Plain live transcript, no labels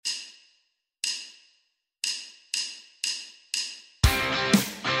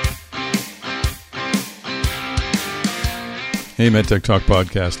Hey, MedTech Talk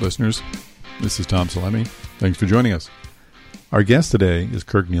podcast listeners. This is Tom Salemi. Thanks for joining us. Our guest today is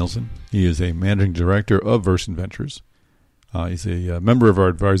Kirk Nielsen. He is a managing director of Versant Ventures. He's a member of our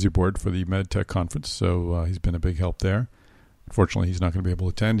advisory board for the MedTech conference, so he's been a big help there. Unfortunately, he's not going to be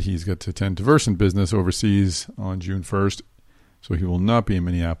able to attend. He's got to attend to Versant Business overseas on June 1st, so he will not be in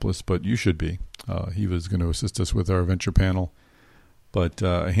Minneapolis, but you should be. He was going to assist us with our venture panel, but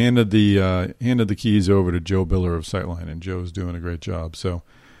I handed the keys over to Joe Biller of Sightline, and Joe's doing a great job. So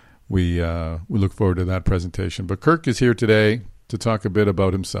we look forward to that presentation. But Kirk is here today to talk a bit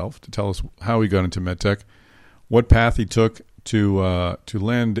about himself, to tell us how he got into MedTech, what path he took to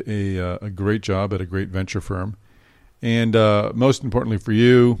land a great job at a great venture firm, and most importantly for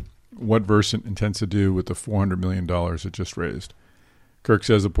you, what Versant intends to do with the $400 million it just raised. Kirk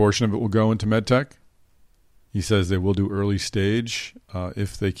says a portion of it will go into MedTech. He says they will do early stage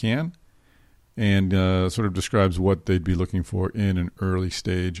if they can, and sort of describes what they'd be looking for in an early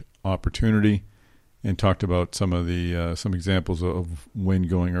stage opportunity, and talked about some of the some examples of when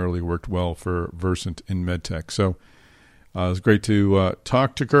going early worked well for Versant in MedTech. So it was great to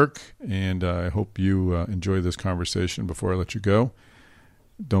talk to Kirk, and I hope you enjoy this conversation. Before I let you go,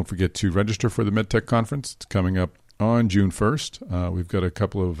 don't forget to register for the MedTech conference. It's coming up on June 1st. We've got a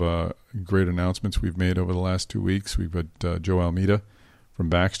couple of great announcements we've made over the last 2 weeks. We've got Joe Almeida from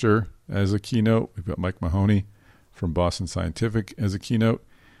Baxter as a keynote. We've got Mike Mahoney from Boston Scientific as a keynote.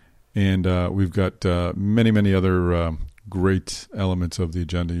 And we've got many other great elements of the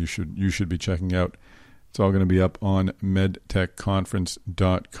agenda you should be checking out. It's all going to be up on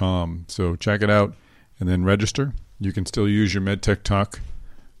medtechconference.com. So check it out and then register. You can still use your MedTech Talk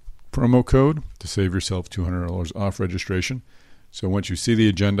promo code to save yourself $200 off registration. So once you see the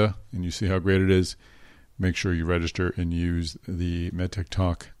agenda and you see how great it is, make sure you register and use the MedTech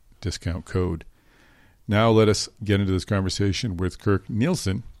Talk discount code. Now let us get into this conversation with Kirk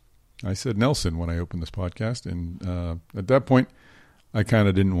Nielsen. I said Nelson when I opened this podcast, and at that point, I kind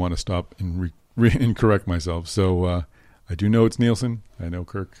of didn't want to stop and correct myself. So I do know it's Nielsen. I know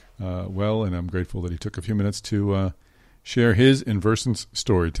Kirk well, and I'm grateful that he took a few minutes to share his and Versant's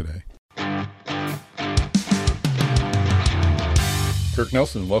story today. Kirk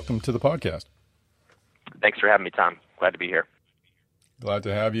Nielsen, welcome to the podcast. Thanks for having me, Tom. Glad to be here. Glad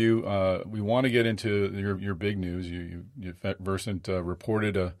to have you. We want to get into your big news. Versant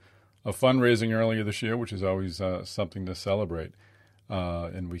reported a fundraising earlier this year, which is always something to celebrate,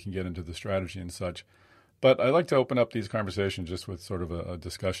 and we can get into the strategy and such. But I like to open up these conversations just with sort of a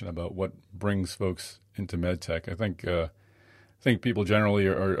discussion about what brings folks into MedTech. I think people generally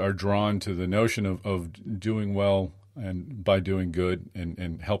are drawn to the notion of doing well and by doing good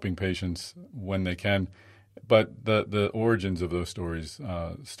and helping patients when they can. But the origins of those stories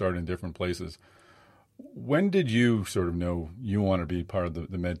start in different places. When did you sort of know you want to be part of the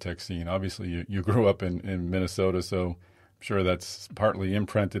MedTech scene? Obviously, you grew up in Minnesota, so I'm sure that's partly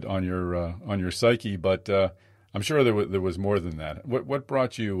imprinted on your psyche. But I'm sure there was more than that. What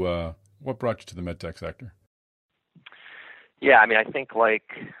brought you to the MedTech sector? Yeah, I mean, I think like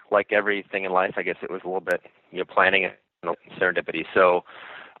everything in life, I guess it was a little bit planning and serendipity. So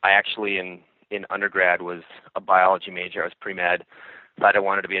I actually in undergrad was a biology major. I was pre-med. Thought I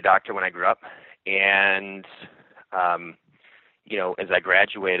wanted to be a doctor when I grew up. And, as I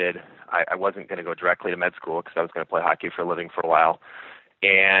graduated, I wasn't going to go directly to med school because I was going to play hockey for a living for a while,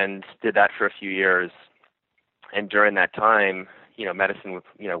 and did that for a few years. And during that time, medicine,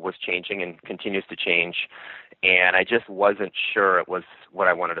 was changing and continues to change. And I just wasn't sure it was what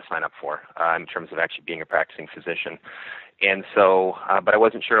I wanted to sign up for in terms of actually being a practicing physician. And so, but I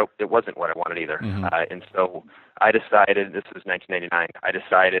wasn't sure it wasn't what I wanted either. Mm-hmm. And so I decided, this was 1999, I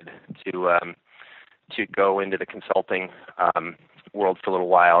decided to go into the consulting world for a little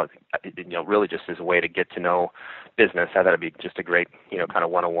while, really just as a way to get to know business. I thought it'd be just a great, kind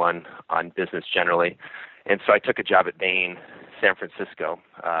of 101 on business generally. And so I took a job at Bain, San Francisco,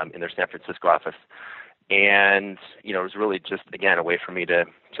 in their San Francisco office. And, it was really just, again, a way for me to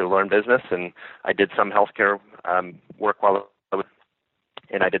learn business. And I did some healthcare work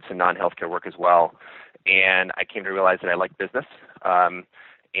and I did some non-healthcare work as well. And I came to realize that I liked business.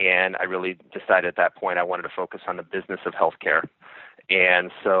 And I really decided at that point I wanted to focus on the business of healthcare.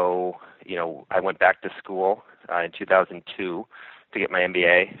 And so, I went back to school in 2002 to get my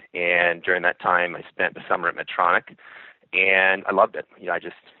MBA. And during that time, I spent the summer at Medtronic. And I loved it. I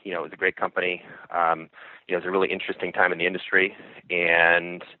just, it was a great company. It was a really interesting time in the industry.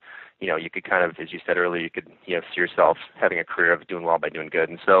 And, you could kind of, as you said earlier, you could, see yourself having a career of doing well by doing good.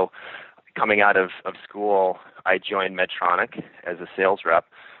 And so coming out of school, I joined Medtronic as a sales rep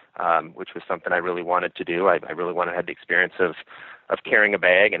which was something I really wanted to do. I really wanted to have the experience of carrying a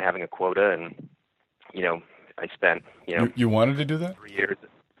bag and having a quota, and I spent You wanted to do that? 3 years.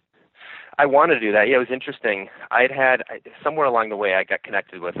 I wanted to do that. Yeah, it was interesting. Somewhere along the way I got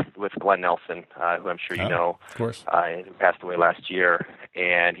connected with Glenn Nelson, who I'm sure you know, of course, who passed away last year,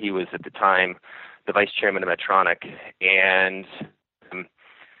 and he was at the time the vice chairman of Medtronic, and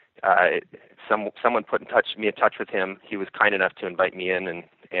someone put me in touch with him. He was kind enough to invite me in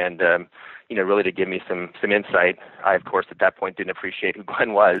and really to give me some insight. I, of course, at that point didn't appreciate who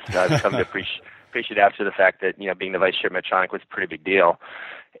Glenn was. I've come to appreciate after the fact that being the vice chair of Medtronic was a pretty big deal.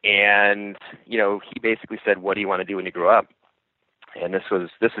 And he basically said, "What do you want to do when you grow up?" And this was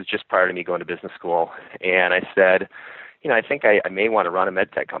just prior to me going to business school. And I said, I think I may want to run a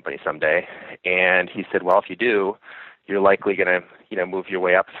med tech company someday. And he said, "Well, if you do, you're likely going to move your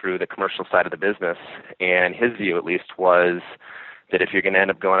way up through the commercial side of the business." And his view, at least, was that if you're going to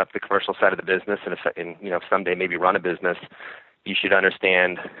end up going up the commercial side of the business, and if someday maybe run a business, you should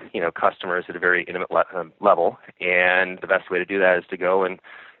understand customers at a very intimate level, and the best way to do that is to go and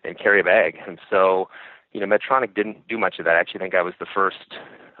carry a bag. And so Medtronic didn't do much of that. I actually think I was the first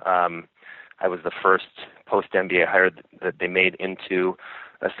post MBA hire that they made into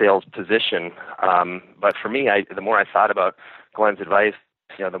a sales position. But for me, the more I thought about Glenn's advice,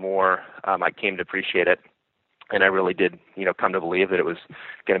 the more I came to appreciate it. And I really did, come to believe that it was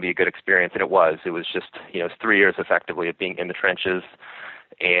going to be a good experience, and it was. It was just, it was 3 years effectively of being in the trenches,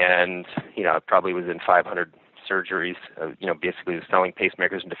 and I probably was in 500 surgeries. Basically selling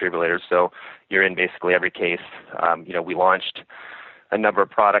pacemakers and defibrillators. So you're in basically every case. We launched a number of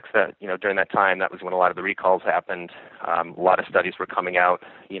products that, during that time, that was when a lot of the recalls happened. A lot of studies were coming out,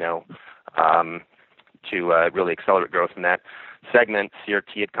 to really accelerate growth in that segment.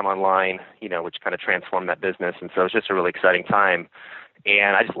 CRT had come online, which kind of transformed that business. And so it was just a really exciting time.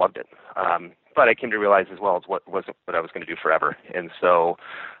 And I just loved it. But I came to realize as well, it wasn't what I was going to do forever. And so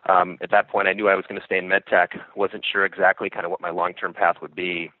at that point, I knew I was going to stay in med tech. Wasn't sure exactly kind of what my long-term path would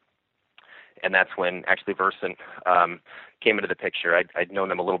be. And that's when actually Versant came into the picture. I'd known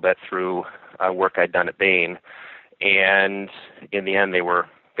them a little bit through work I'd done at Bain. And in the end, they were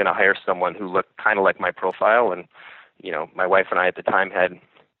going to hire someone who looked kind of like my profile. And, my wife and I at the time had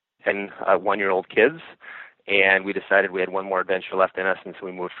 10 one-year-old kids. And we decided we had one more adventure left in us. And so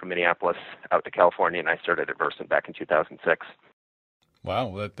we moved from Minneapolis out to California, and I started at Versant back in 2006.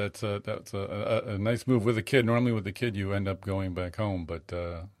 Wow, that's a nice move with a kid. Normally with a kid, you end up going back home, but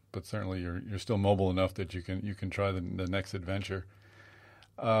certainly you're still mobile enough that you can try the next adventure.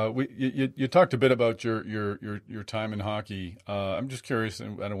 You talked a bit about your time in hockey. I'm just curious,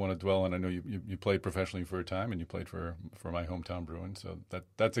 and I don't want to dwell on. I know you played professionally for a time, and you played for my hometown Bruins, so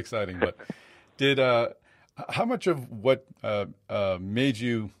that's exciting. But how much of what made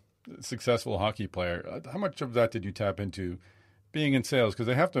you a successful hockey player? How much of that did you tap into being in sales? Because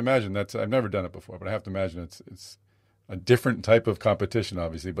I have to imagine I've never done it before, but I have to imagine it's a different type of competition,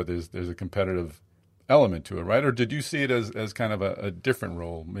 obviously, but there's a competitive element to it, right? Or did you see it as kind of a different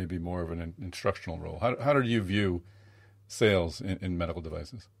role, maybe more of an instructional role? How did you view sales in medical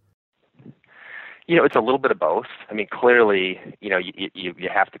devices? It's a little bit of both. I mean, clearly, you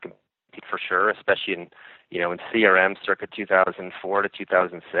have to compete for sure, especially in CRM circa 2004 to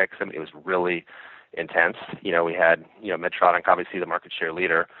 2006. I mean, it was really intense. We had, Medtronic, obviously the market share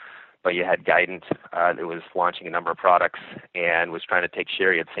leader, but you had Guidant that was launching a number of products and was trying to take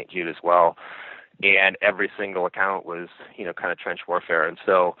share. You had St. Jude as well. And every single account was, kind of trench warfare. And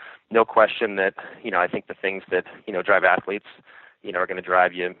so no question that, I think the things that, drive athletes, are going to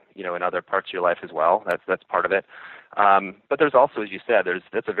drive you, in other parts of your life as well. That's part of it. But there's also, as you said,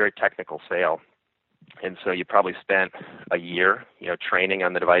 that's a very technical sale. And so you probably spent a year, training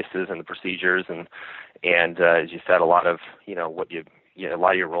on the devices and the procedures. And as you said, a lot of, a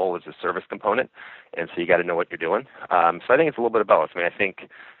lot of your role is a service component. And so you got to know what you're doing. So I think it's a little bit of both. I mean, I think,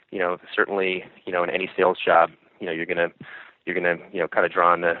 certainly, in any sales job, you're going to, kind of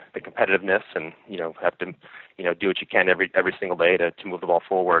draw on the competitiveness and, have to, do what you can every single day to move the ball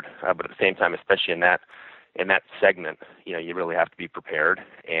forward. But at the same time, especially in that segment, you really have to be prepared.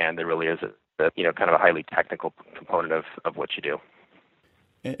 And there really is kind of a highly technical component of what you do.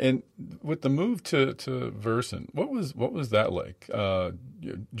 And with the move to Versant, what was that like?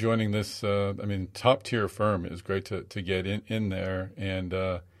 Joining this, top tier firm is great to get in there and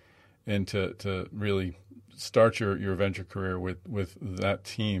to really start your venture career with that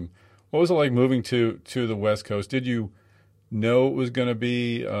team. What was it like moving to the West Coast? Did you know it was going to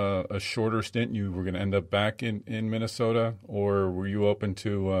be a shorter stint? You were going to end up back in Minnesota, or were you open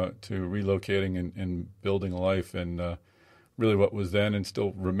to relocating and building a life and really what was then and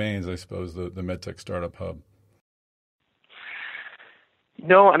still remains, I suppose, the MedTech startup hub?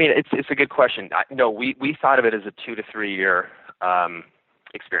 No, I mean it's a good question. No, we thought of it as a 2 to 3 year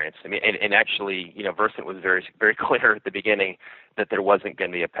experience. I mean, and actually, Versant was very very clear at the beginning that there wasn't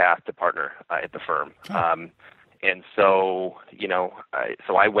going to be a path to partner at the firm. And so,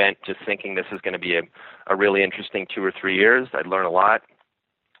 so I went just thinking this is going to be a really interesting 2 or 3 years. I'd learn a lot,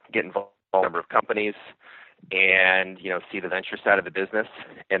 get involved in a number of companies, and see the venture side of the business.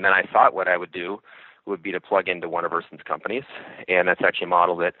 And then I thought what I would do would be to plug into one of Versant's companies, and that's actually a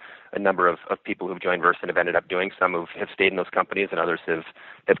model that a number of people who've joined Versant have ended up doing. Some have stayed in those companies, and others have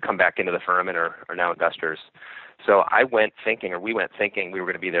come back into the firm and are now investors. So we went thinking we were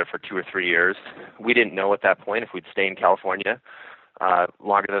going to be there for 2 or 3 years. We didn't know at that point if we'd stay in California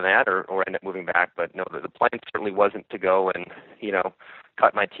longer than that or end up moving back. But no, the plan certainly wasn't to go and,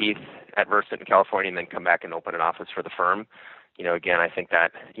 cut my teeth at Versant in California and then come back and open an office for the firm. Again, I think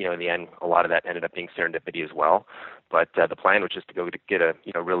that, in the end, a lot of that ended up being serendipity as well. But the plan was just to go to get a,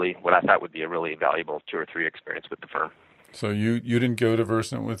 really what I thought would be a really valuable 2 or 3 experience with the firm. So you didn't go to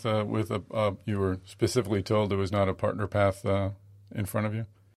Versant with you were specifically told there was not a partner path in front of you?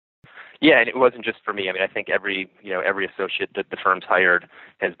 Yeah, and it wasn't just for me. I mean, I think every associate that the firm's hired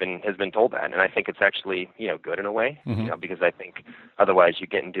has been told that, and I think it's actually good in a way, because I think otherwise you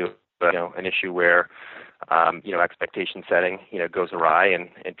get into an issue where expectation setting goes awry and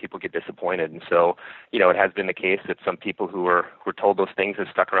people get disappointed, and so it has been the case that some people who were told those things have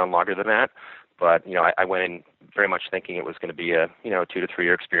stuck around longer than that. But I went in very much thinking it was going to be a 2 to 3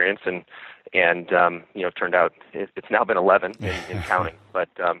 year experience, and it turned out it's now been 11 in counting, But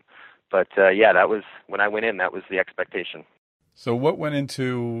that was when I went in. That was the expectation. So what went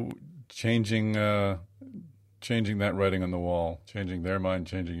into changing that writing on the wall, changing their mind,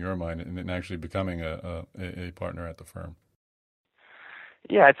 changing your mind, and then actually becoming a partner at the firm?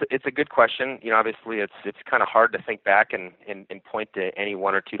 Yeah, it's a good question. Obviously it's kind of hard to think back and point to any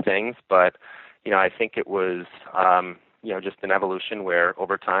one or two things, but I think it was just an evolution where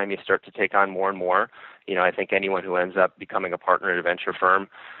over time you start to take on more and more. I think anyone who ends up becoming a partner at a venture firm,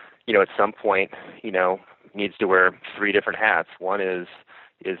 at some point, needs to wear 3 different hats. One is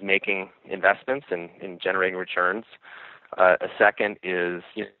making investments and generating returns. A second is,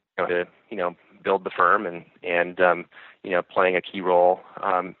 to build the firm and playing a key role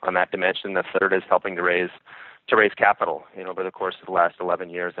on that dimension. The third is helping to raise capital. Over the course of the last 11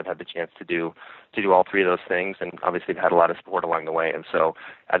 years, I've had the chance to do all 3 of those things, and obviously I've had a lot of support along the way. And so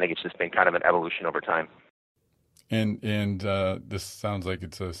I think it's just been kind of an evolution over time. And this sounds like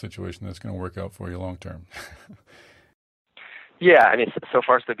it's a situation that's going to work out for you long term. Yeah, I mean, so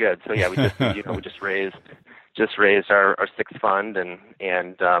far so good. So yeah, we just we just raised our 6th fund, and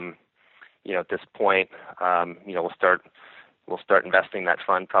at this point, we'll start investing that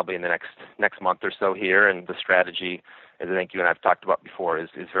fund probably in the next month or so here. And the strategy, as I think you and I've talked about before, is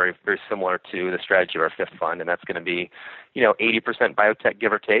very very similar to the strategy of our 5th fund, and that's going to be 80% biotech,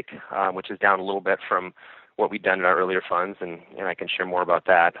 give or take, which is down a little bit from what we've done in our earlier funds, and I can share more about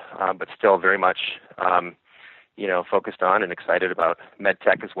that, but still very much, focused on and excited about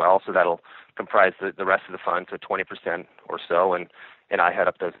MedTech as well. So that'll comprise the rest of the fund, so 20% or so, and I head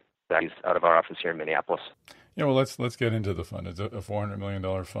up those values out of our office here in Minneapolis. Yeah, well, let's get into the fund. It's a $400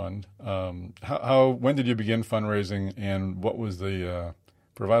 million fund. When did you begin fundraising, and what was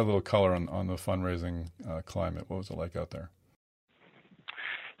provide a little color on the fundraising climate? What was it like out there?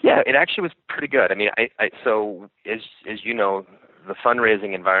 Yeah, it actually was pretty good. I mean, so as you know, the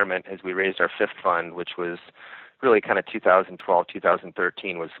fundraising environment as we raised our 5th fund, which was really kind of 2012,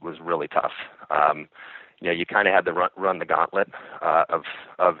 2013, was really tough. You kind of had to run the gauntlet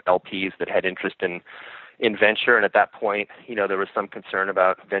of LPs that had interest in venture, and at that point, there was some concern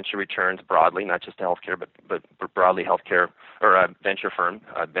about venture returns broadly, not just healthcare, but broadly healthcare or venture firm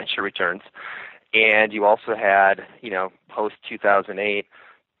venture returns. And you also had, post 2008.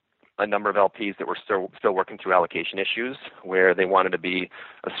 A number of LPs that were still working through allocation issues where they wanted to be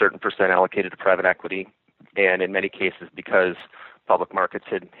a certain percent allocated to private equity. And in many cases, because public markets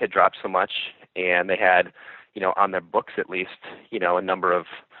had dropped so much and they had, on their books at least, a number of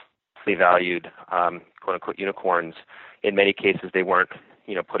highly valued, quote unquote, unicorns, in many cases they weren't,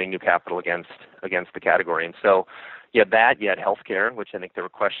 putting new capital against the category. And so you had that, you had healthcare, which I think there were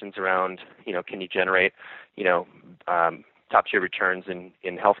questions around, can you generate, top-tier returns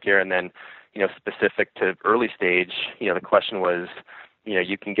in healthcare, and then, specific to early stage, the question was,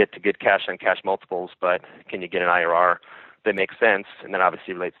 you can get to good cash on cash multiples, but can you get an IRR that makes sense? And then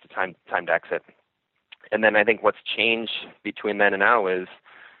obviously relates to time to exit. And then I think what's changed between then and now is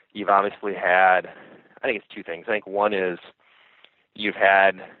you've obviously had, I think it's 2 things. I think one is you've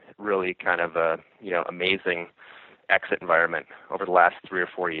had really kind of a amazing exit environment over the last 3 or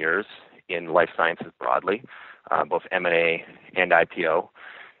 4 years in life sciences broadly, both M&A and IPO.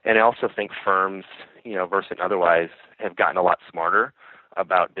 And I also think firms, Versant and otherwise, have gotten a lot smarter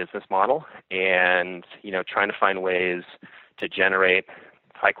about business model and, trying to find ways to generate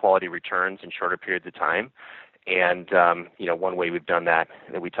high quality returns in shorter periods of time. And, one way we've done that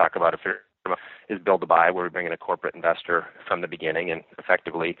we talk about is build to buy, where we bring in a corporate investor from the beginning, and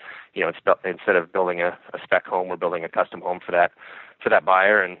effectively, instead of building a spec home, we're building a custom home for that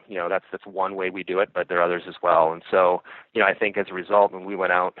buyer, and that's one way we do it, but there are others as well. And so, I think as a result, when we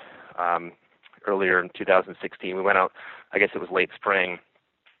went out earlier in 2016, we went out, I guess it was late spring.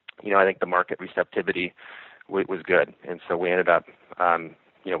 I think the market receptivity was good, and so we ended up,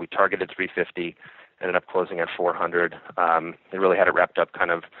 we targeted 350. Ended up closing at 400. They really had it wrapped up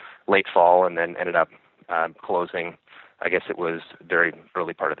kind of late fall, and then ended up closing, I guess it was very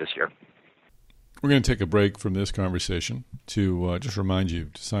early part of this year. We're going to take a break from this conversation to just remind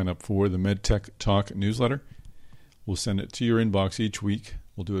you to sign up for the MedTech Talk newsletter. We'll send it to your inbox each week.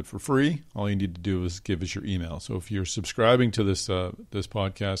 We'll do it for free. All you need to do is give us your email. So if you're subscribing to this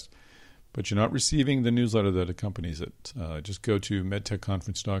podcast, but you're not receiving the newsletter that accompanies it, just go to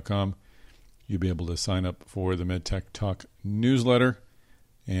medtechconference.com. You'll be able to sign up for the MedTech Talk newsletter,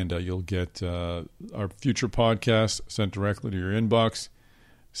 and you'll get our future podcasts sent directly to your inbox,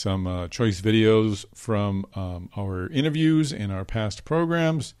 some choice videos from our interviews and our past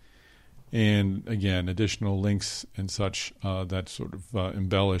programs, and again, additional links and such that sort of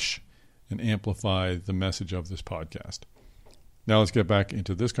embellish and amplify the message of this podcast. Now let's get back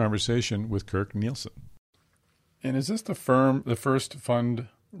into this conversation with Kirk Nielsen. And is this the first fund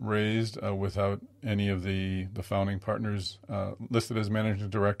raised without any of the founding partners listed as managing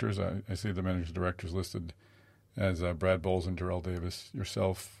directors? I see the managing directors listed as Brad Bowles and Darrell Davis,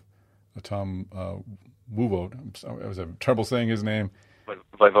 yourself, Tom Wovoda. I was having trouble saying his name.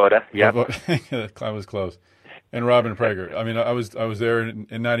 Voivoda, yeah. I was close. And Robin Prager. I mean, I was there in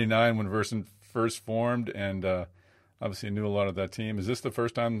 99 when Versant first formed, and obviously knew a lot of that team. Is this the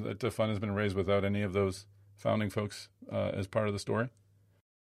first time that the fund has been raised without any of those founding folks as part of the story?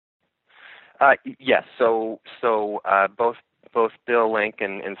 Yes. So both Bill Link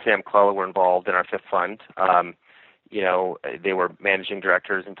and Sam Clella were involved in our fifth fund. They were managing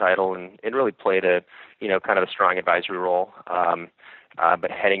directors in title and really played a kind of a strong advisory role. But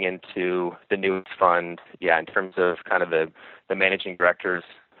heading into the newest fund, in terms of kind of the managing directors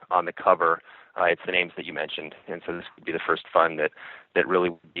on the cover, it's the names that you mentioned. And so this would be the first fund that really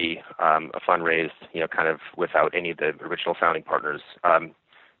would be a fund raised, kind of without any of the original founding partners,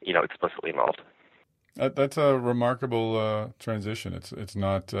 explicitly involved. That's a remarkable transition. It's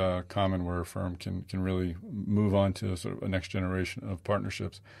not common where a firm can really move on to sort of a next generation of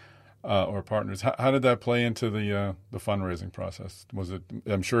partnerships or partners. How did that play into the fundraising process?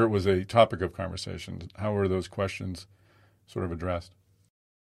 I'm sure it was a topic of conversation. How were those questions sort of addressed?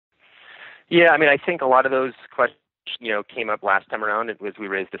 Yeah, I mean, I think a lot of those questions, came up last time around. It was we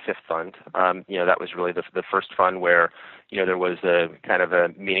raised the fifth fund. That was really the first fund where, there was a kind of a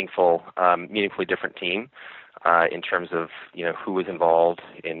meaningfully different team in terms of, who was involved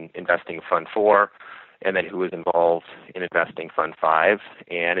in investing Fund 4 and then who was involved in investing Fund 5.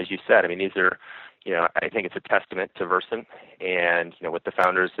 And as you said, I mean, these are, I think it's a testament to Versant and, what the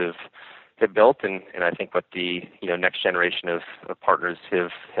founders have built and I think what the, next generation of partners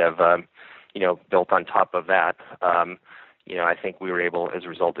have built on top of that. I think we were able, as a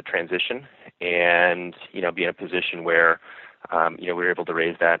result of transition and, be in a position where, we were able to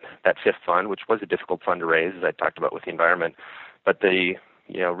raise that fifth fund, which was a difficult fund to raise, as I talked about with the environment. But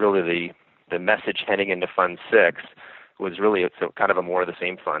really the message heading into Fund 6 was really it's kind of a more of the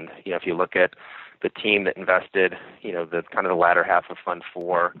same fund. If you look at the team that invested, the kind of the latter half of Fund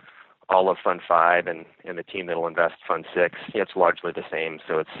 4, all of Fund 5 and the team that will invest Fund 6, it's largely the same.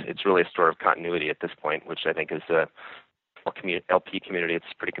 So it's really a story of continuity at this point, which I think is the LP community. It's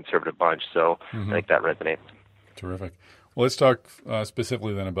a pretty conservative bunch, so I think that resonates. Terrific. Well, let's talk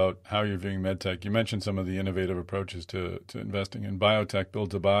specifically then about how you're viewing MedTech. You mentioned some of the innovative approaches to investing in biotech,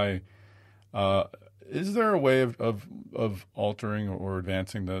 build to buy. Is there a way of altering or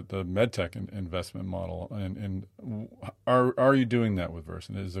advancing the MedTech investment model? And are you doing that with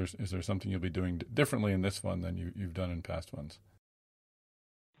Versant? Is there something you'll be doing differently in this fund than you've done in past funds?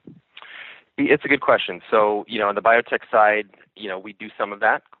 It's a good question. So, on the biotech side, we do some of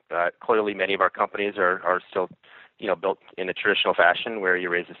that. Clearly, many of our companies are still, built in a traditional fashion where you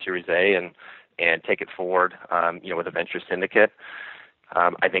raise a Series A and take it forward, with a venture syndicate.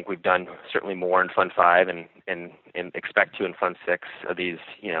 I think we've done certainly more in Fund 5 and expect to in Fund 6 of these,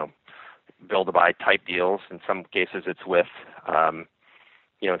 build-to-buy type deals. In some cases, it's with,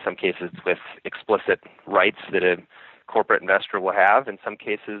 in some cases, it's with explicit rights that a corporate investor will have. In some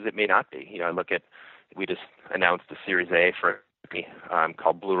cases, it may not be. We just announced a Series A for a company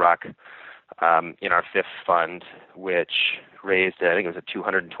called Blue Rock in our fifth fund, which raised, I think it was a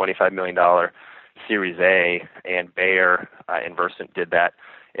 $225 million Series A, and Bayer and Versant did that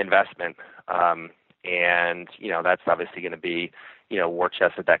investment. That's obviously going to be, war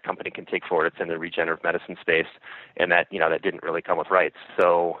chest that company can take forward. It's in the regenerative medicine space, and that didn't really come with rights.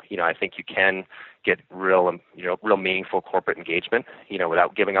 So, I think you can get real meaningful corporate engagement,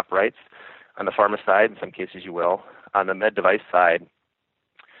 without giving up rights. On the pharma side, in some cases you will. On the med device side,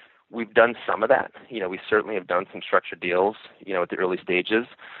 we've done some of that. We certainly have done some structured deals, at the early stages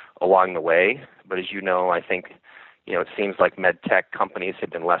along the way. But as you know, I think, it seems like med tech companies have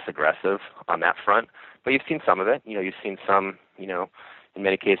been less aggressive on that front. But you've seen some of it. You've seen some, in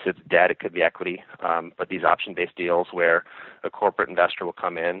many cases it's debt, it could be equity, but these option-based deals where a corporate investor will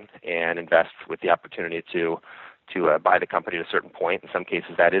come in and invest with the opportunity to buy the company at a certain point. In some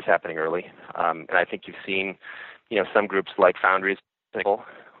cases that is happening early. And I think you've seen, some groups like Foundries,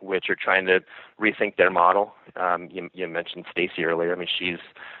 which are trying to rethink their model. You mentioned Stacy earlier. I mean, she's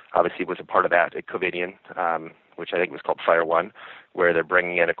obviously was a part of that at Covidien, which I think was called Fire One, where they're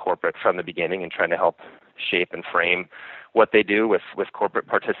bringing in a corporate from the beginning and trying to help shape and frame what they do with corporate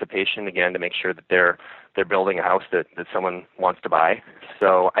participation, again, to make sure that they're building a house that someone wants to buy.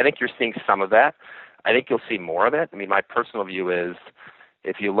 So I think you're seeing some of that. I think you'll see more of it. I mean, my personal view is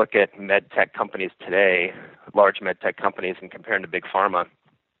if you look at med tech companies today, large med tech companies, and compare them to big pharma,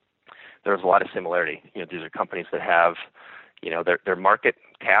 there's a lot of similarity. These are companies that have, their market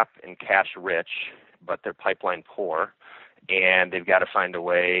cap and cash rich, but their pipeline poor, and they've got to find a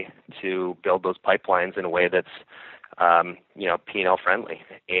way to build those pipelines in a way that's, P&L friendly.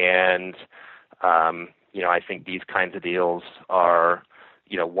 And, I think these kinds of deals are,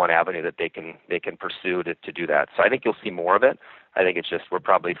 one avenue that they can pursue to do that. So I think you'll see more of it. I think it's just we're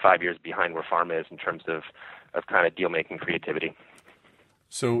probably 5 years behind where pharma is in terms of kind of deal making creativity.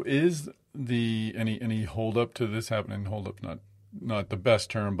 So is any hold up to this happening? Hold up, not the best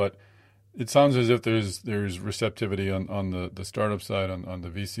term, but it sounds as if there's receptivity on the startup side, on the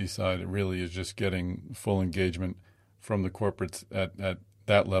VC side. It really is just getting full engagement from the corporates at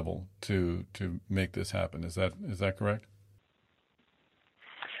that level to make this happen. Is that correct?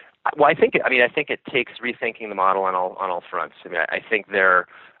 Well, I think it takes rethinking the model on all fronts. I mean, I think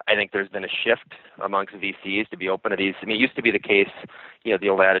there's been a shift amongst VCs to be open to these. I mean, it used to be the case, the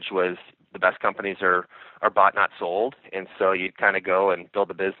old adage was the best companies are bought, not sold. And so you'd kind of go and build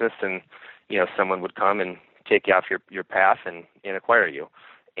a business and, someone would come and take you off your path and acquire you.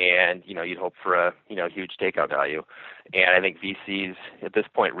 And, you'd hope for a, huge takeout value. And I think VCs at this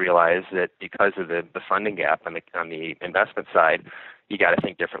point realize that because of the funding gap on the investment side, you got to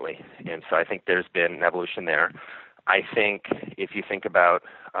think differently. And so I think there's been an evolution there. I think if you think about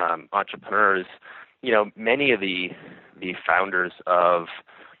entrepreneurs, many of the founders of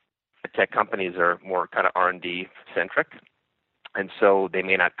tech companies are more kind of R&D centric. And so they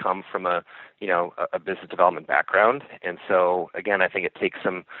may not come from a business development background. And so again, I think it takes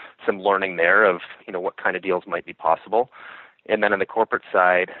some learning there of, what kind of deals might be possible. And then on the corporate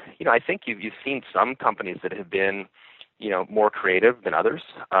side, I think you've seen some companies that have been, more creative than others.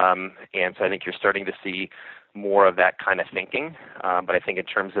 And so I think you're starting to see more of that kind of thinking. But I think in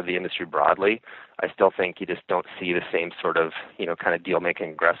terms of the industry broadly, I still think you just don't see the same sort of, kind of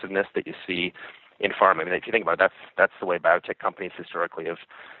deal-making aggressiveness that you see in pharma. I mean, if you think about it, that's the way biotech companies historically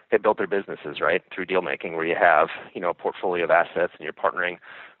have built their businesses, right? Through deal-making, where you have, a portfolio of assets and you're partnering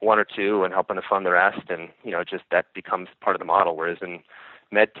one or two and helping to fund the rest. And, just that becomes part of the model. Whereas in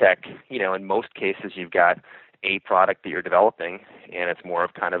med tech, in most cases, you've got a product that you're developing, and it's more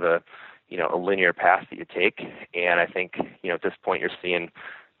of kind of a linear path that you take. And I think, at this point, you're seeing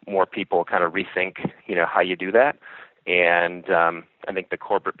more people kind of rethink, how you do that. And I think the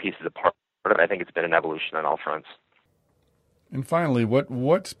corporate piece is a part of it. I think it's been an evolution on all fronts. And finally,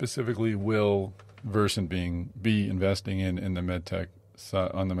 what specifically will Versant be investing in the medtech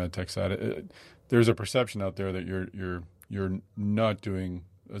on the medtech side? There's a perception out there that you're not doing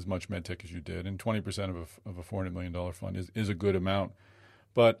as much medtech as you did, and 20% of a $400 million fund is a good amount.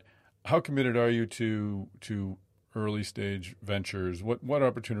 But how committed are you to early stage ventures? What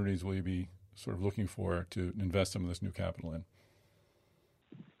opportunities will you be sort of looking for to invest some of this new capital in?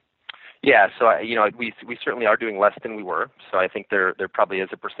 Yeah, so we certainly are doing less than we were. So I think there probably is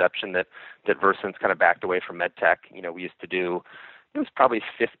a perception that Versant's kind of backed away from medtech. We used to do it was probably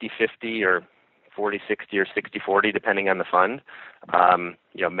 50-50 or 40-60 or 60-40, depending on the fund,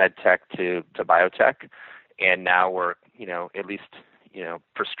 med tech to biotech. And now we're, at least,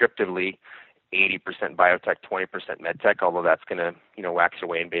 prescriptively 80% biotech, 20% med tech, although that's going to, wax or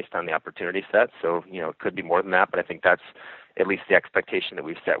wane based on the opportunity set. So, it could be more than that, but I think that's at least the expectation that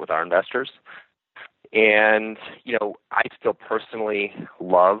we've set with our investors. And, I still personally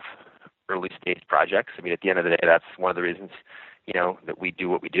love early stage projects. I mean, at the end of the day, that's one of the reasons, that we do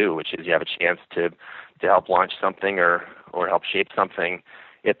what we do, which is you have a chance to help launch something or help shape something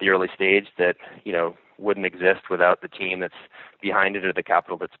at the early stage that, wouldn't exist without the team that's behind it or the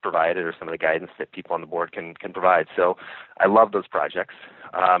capital that's provided or some of the guidance that people on the board can provide. So I love those projects.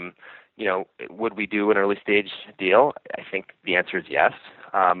 Would we do an early stage deal? I think the answer is yes.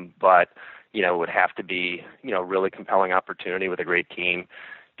 But, it would have to be, really compelling opportunity with a great team,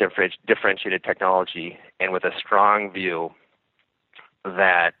 differentiated technology, and with a strong view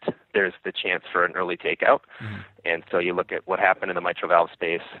that there's the chance for an early takeout. Mm-hmm. And so you look at what happened in the mitral valve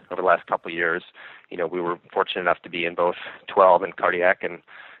space over the last couple of years. We were fortunate enough to be in both 12 and cardiac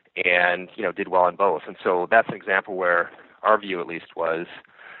and did well in both. And so that's an example where our view at least was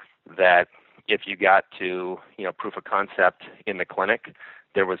that if you got to, proof of concept in the clinic,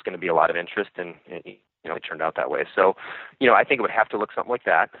 there was going to be a lot of interest, and it turned out that way. So, I think it would have to look something like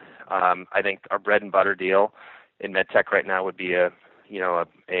that. I think our bread and butter deal in medtech right now would be a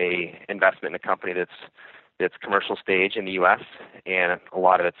investment in a company that's commercial stage in the U.S., and a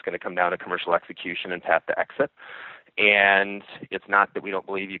lot of it's going to come down to commercial execution and path to exit. And it's not that we don't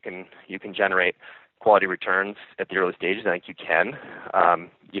believe you can generate quality returns at the early stages. I think you can,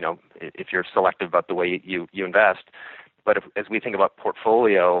 if you're selective about the way you invest. But as we think about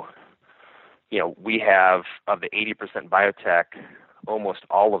portfolio, we have, of the 80% biotech, almost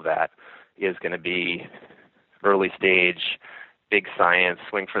all of that is going to be early stage, big science,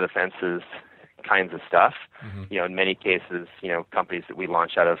 swing for the fences kinds of stuff. Mm-hmm. In many cases, companies that we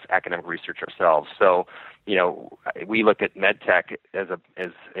launch out of academic research ourselves. So, we look at medtech as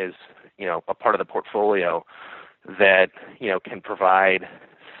a part of the portfolio that, can provide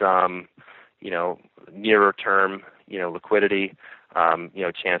some, nearer term, liquidity,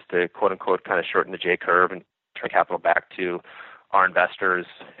 chance to quote unquote kind of shorten the J curve and turn capital back to our investors.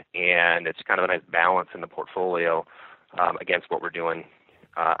 And it's kind of a nice balance in the portfolio against what we're doing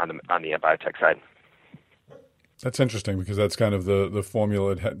on the biotech side. That's interesting because that's kind of the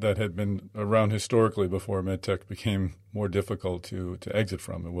formula that had been around historically before medtech became more difficult to exit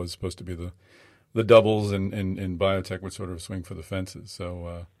from. It was supposed to be the doubles, and biotech would sort of swing for the fences.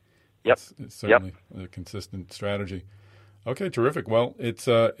 So yep. It's certainly a consistent strategy. Okay, terrific. Well,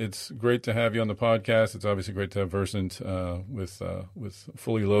 it's great to have you on the podcast. It's obviously great to have Versant with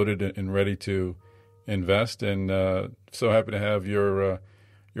fully loaded and ready to invest, and so happy to have your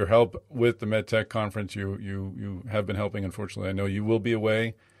help with the MedTech conference. You have been helping. Unfortunately, I know you will be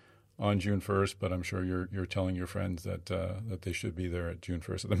away on June 1st, but I'm sure you're telling your friends that they should be there at June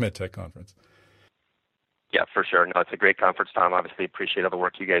 1st at the MedTech conference. Yeah, for sure. No, it's a great conference, Tom. Obviously, appreciate all the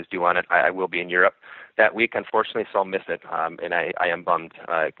work you guys do on it. I will be in Europe that week, unfortunately, so I'll miss it. And I am bummed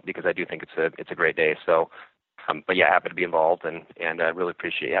because I do think it's a great day. So, but yeah, happy to be involved, and I really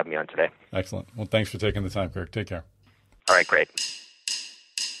appreciate you having me on today. Excellent. Well, thanks for taking the time, Kirk. Take care. All right, great.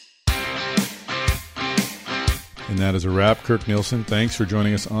 And that is a wrap. Kirk Nielsen, thanks for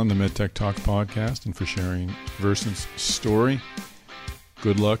joining us on the MedTech Talk podcast and for sharing Versant's story.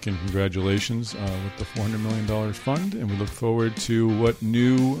 Good luck and congratulations with the $400 million fund, and we look forward to what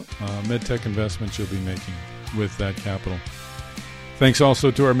new MedTech investments you'll be making with that capital. Thanks also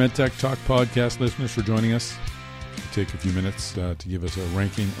to our MedTech Talk podcast listeners for joining us. Take a few minutes to give us a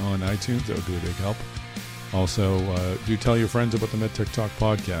ranking on iTunes. That would be a big help. Also, do tell your friends about the MedTech Talk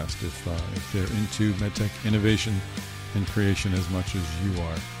podcast if they're into MedTech innovation and creation as much as you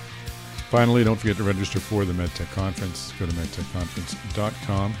are. Finally, don't forget to register for the MedTech Conference. Go to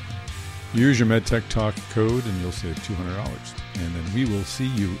medtechconference.com. Use your MedTech Talk code and you'll save $200. And then we will see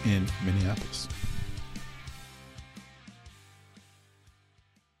you in Minneapolis.